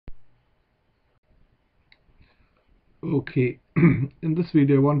Okay, in this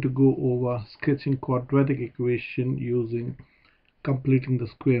video I want to go over sketching quadratic equation using completing the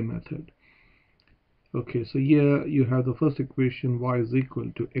square method. Okay, so here you have the first equation, y is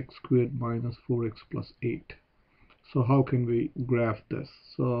equal to x squared minus 4x plus 8. So how can we graph this?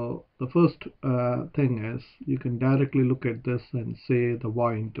 So the first thing is you can directly look at this and say the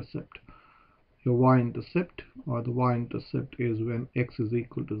y-intercept. Your y-intercept or the y-intercept is when x is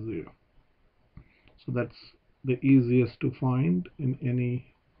equal to 0. So that's the easiest to find in any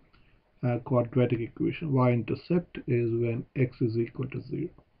quadratic equation. Y-intercept is when x is equal to 0.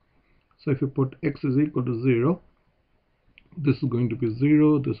 So if you put x is equal to 0, this is going to be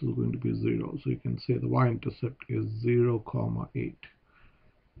 0, this is going to be 0. So you can say the y-intercept is 0 comma 8.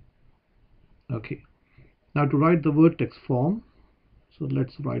 Okay, now to write the vertex form, so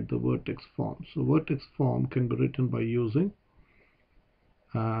let's write the vertex form. So vertex form can be written by using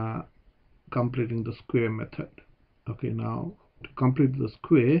completing the square method. Okay, now to complete the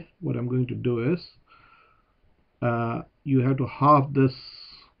square, what I'm going to do is you have to halve this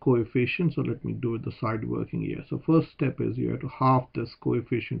coefficient. So let me do it the side working here. So first step is you have to halve this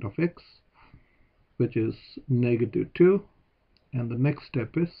coefficient of x, which is -2, and the next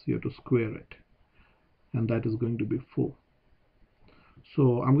step is you have to square it, and that is going to be 4.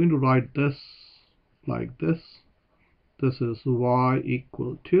 So I'm going to write this like this. This is y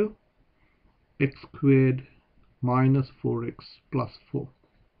equal to x squared minus 4x plus 4.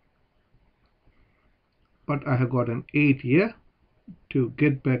 But I have got an 8 here. To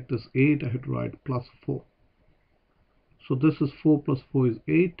get back this 8, I have to write plus 4. So this is 4 plus 4 is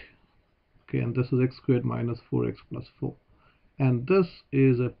 8. Okay, and this is x squared minus 4x plus 4. And this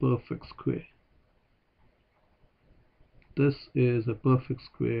is a perfect square. This is a perfect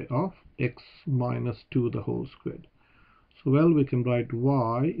square of x minus 2 the whole squared. So well, we can write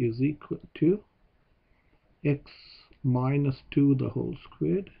y is equal to x minus 2 the whole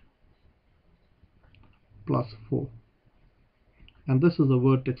squared plus 4. And this is the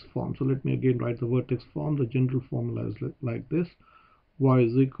vertex form. So let me again write the vertex form. The general formula is like this. Y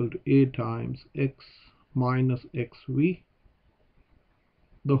is equal to a times x minus xv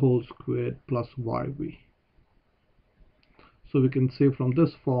the whole squared plus yv. So we can say from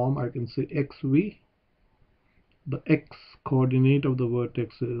this form, I can say xv, the x coordinate of the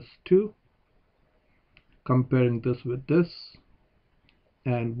vertex is 2, comparing this with this,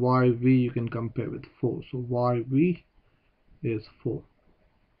 and yv you can compare with 4. So yv is 4.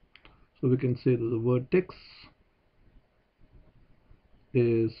 So we can say that the vertex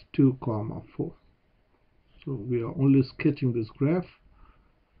is 2 comma 4. So we are only sketching this graph.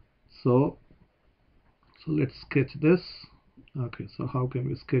 So let's sketch this. Okay, so how can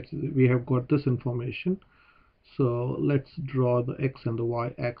we sketch it? We have got this information. So let's draw the x and the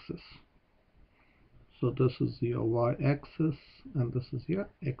y axis. So this is your y axis and this is your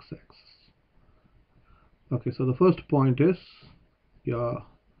x axis. Okay, so the first point is the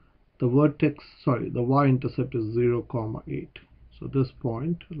vertex, sorry, the y-intercept is 0 comma 8. So this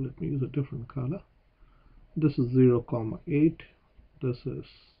point, let me use a different color. This is 0 comma 8. This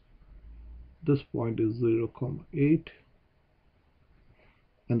point is 0 comma 8,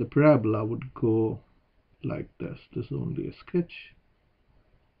 and the parabola would go like this. This is only a sketch.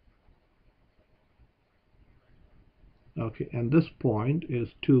 Okay, and this point is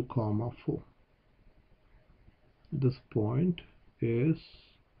 2 comma 4. This point is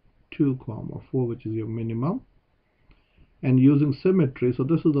 2 comma 4, which is your minimum. And using symmetry, so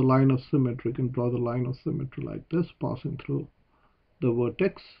this is the line of symmetry. You can draw the line of symmetry like this, passing through the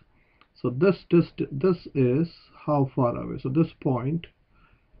vertex. So this is how far away. So this point,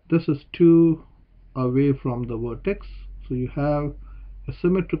 this is 2 away from the vertex. So you have a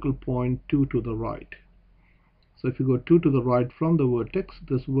symmetrical point 2 to the right. So if you go 2 to the right from the vertex,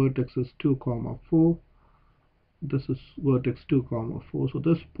 this vertex is 2 comma 4. This is vertex 2 comma 4. So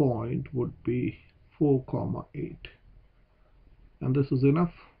this point would be 4 comma 8. And this is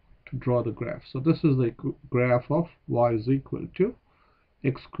enough to draw the graph. So this is the graph of y is equal to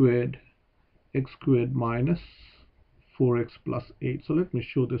x squared minus 4x plus 8. So let me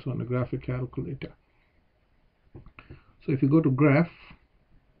show this on a graphic calculator. So if you go to graph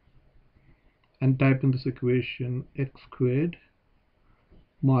and type in this equation, x squared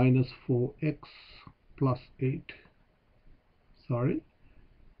minus 4x plus 8, sorry,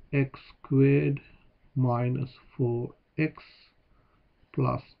 x squared minus 4x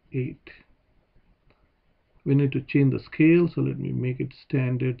plus 8. We need to change the scale, so let me make it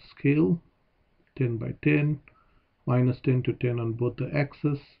standard scale, 10 by 10, minus 10 to 10 on both the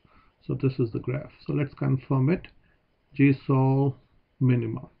axes. So this is the graph. So let's confirm it. G-sol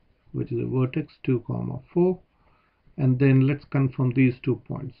minimum, which is a vertex 2 comma 4, And then let's confirm these 2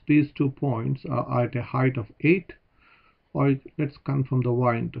 points. These 2 points are at a height of 8, or let's confirm the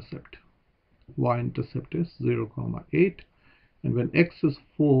y-intercept. Y-intercept is 0, 8, and when x is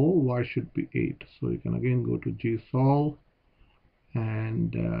 4, y should be 8. So you can again go to gsolve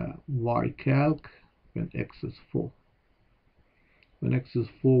and ycalc when x is 4. When x is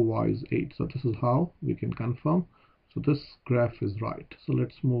 4, y is 8. So this is how we can confirm. So this graph is right. So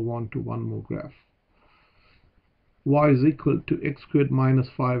let's move on to one more graph. Y is equal to x squared minus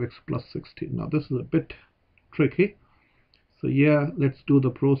 5x plus 16. Now this is a bit tricky. So yeah, let's do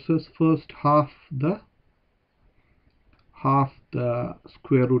the process. First half the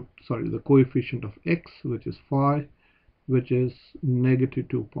square root, the coefficient of x, which is 5, which is negative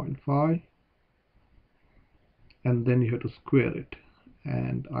 2.5, and then you have to square it.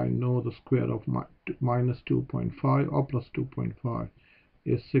 And I know the square of minus 2.5 or plus 2.5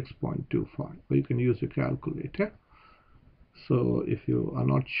 is 6.25. Or you can use your calculator. So if you are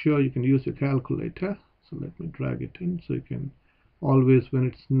not sure, you can use your calculator. So let me drag it in. So you can always, when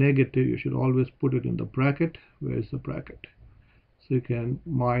it's negative, you should always put it in the bracket. Where is the bracket? So you can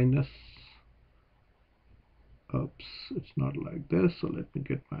minus, oops, it's not like this. So let me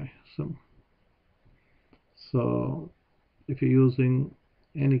get my some. So if you're using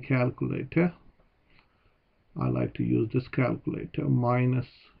any calculator, I like to use this calculator. Minus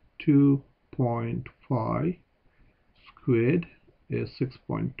 2.5 squared is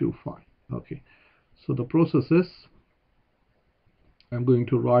 6.25. Okay, so the process is, I'm going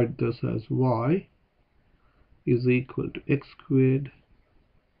to write this as y is equal to x squared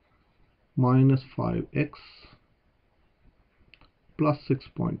minus 5x plus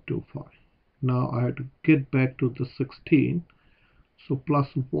 6.25. Now I have to get back to the 16. So plus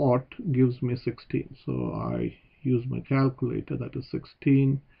what gives me 16? So I use my calculator, that is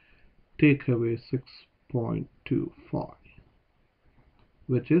 16, take away 6.25,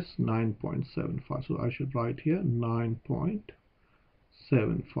 which is 9.75. So I should write here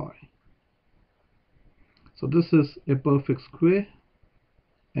 9.75. So this is a perfect square,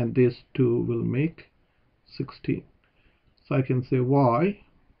 and these two will make 16. So I can say y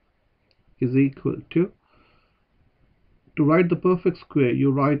is equal to write the perfect square,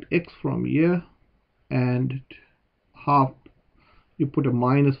 you write x from here and half, you put a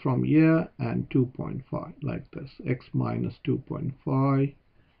minus from here and 2.5 like this, x minus 2.5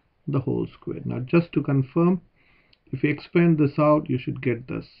 the whole square. Now just to confirm, if you expand this out, you should get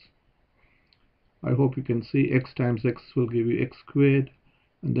this. I hope you can see x times x will give you x squared,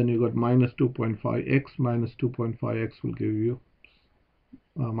 and then you got minus 2.5x minus 2.5x will give you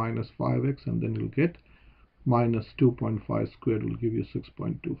minus 5x, and then you'll get minus 2.5 squared will give you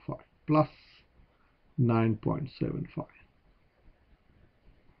 6.25 plus 9.75.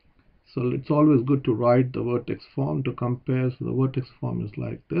 So it's always good to write the vertex form to compare. So the vertex form is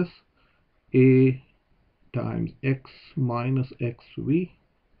like this: a times x minus xv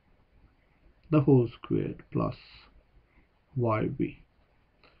the whole squared plus yv.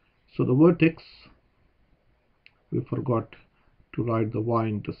 So the vertex, we forgot to write the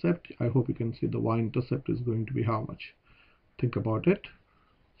y-intercept. I hope you can see the y-intercept is going to be how much. Think about it.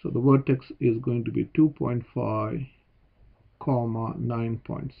 So the vertex is going to be 2.5 comma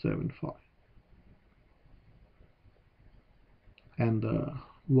 9.75, and the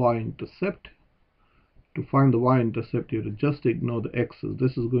y-intercept, to find the y-intercept, you have to just ignore the x's.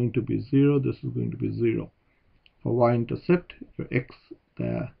 This is going to be 0, this is going to be 0. For y-intercept, your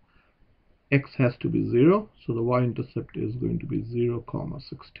the x has to be 0, so the y-intercept is going to be 0 comma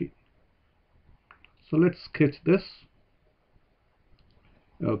 16. So let's sketch this.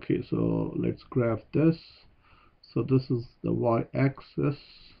 Okay, so let's graph this. So this is the y-axis,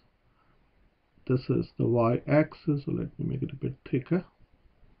 this is the y-axis, so let me make it a bit thicker.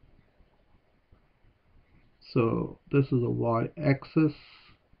 So this is the y-axis,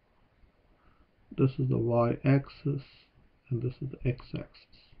 this is the y-axis, and this is the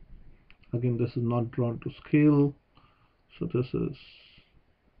x-axis. Again, this is not drawn to scale, so this is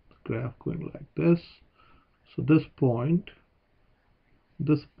the graph going like this. So this point,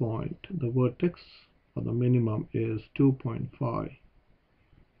 the vertex or the minimum is 2.5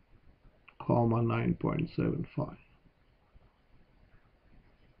 comma 9.75,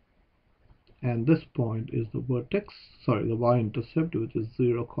 and this point is the vertex, the y-intercept, which is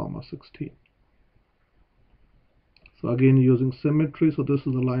 0 comma 16. So again, using symmetry, so this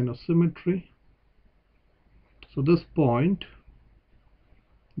is the line of symmetry. So this point,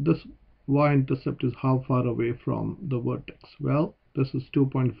 this y-intercept is how far away from the vertex? Well, this is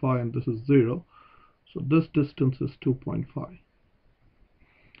 2.5 and this is 0, so this distance is 2.5.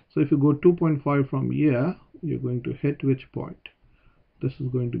 So if you go 2.5 from here, you're going to hit which point? This is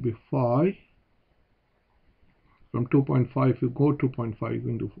going to be 5. From 2.5 you go 2.5, you're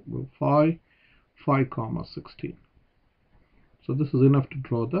going to go 5 comma 16. So this is enough to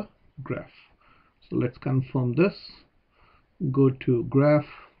draw the graph. So let's confirm this. Go to graph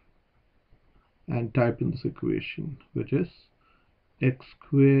and type in this equation, which is x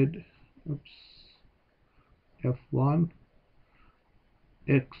squared f1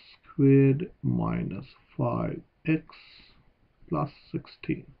 x squared minus 5x plus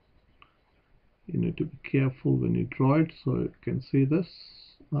 16. You need to be careful when you draw it so you can see this.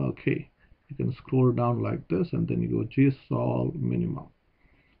 Okay, you can scroll down like this and then you go gsolve minimum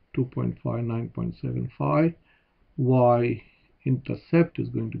 2.5 9.75. Y intercept is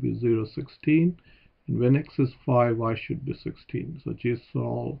going to be 0 16, and when x is 5 y should be 16. So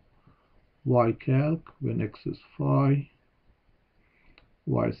gsolve y calc when x is 5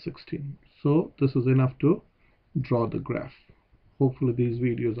 y 16. So this is enough to draw the graph. Hopefully these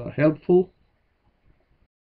videos are helpful.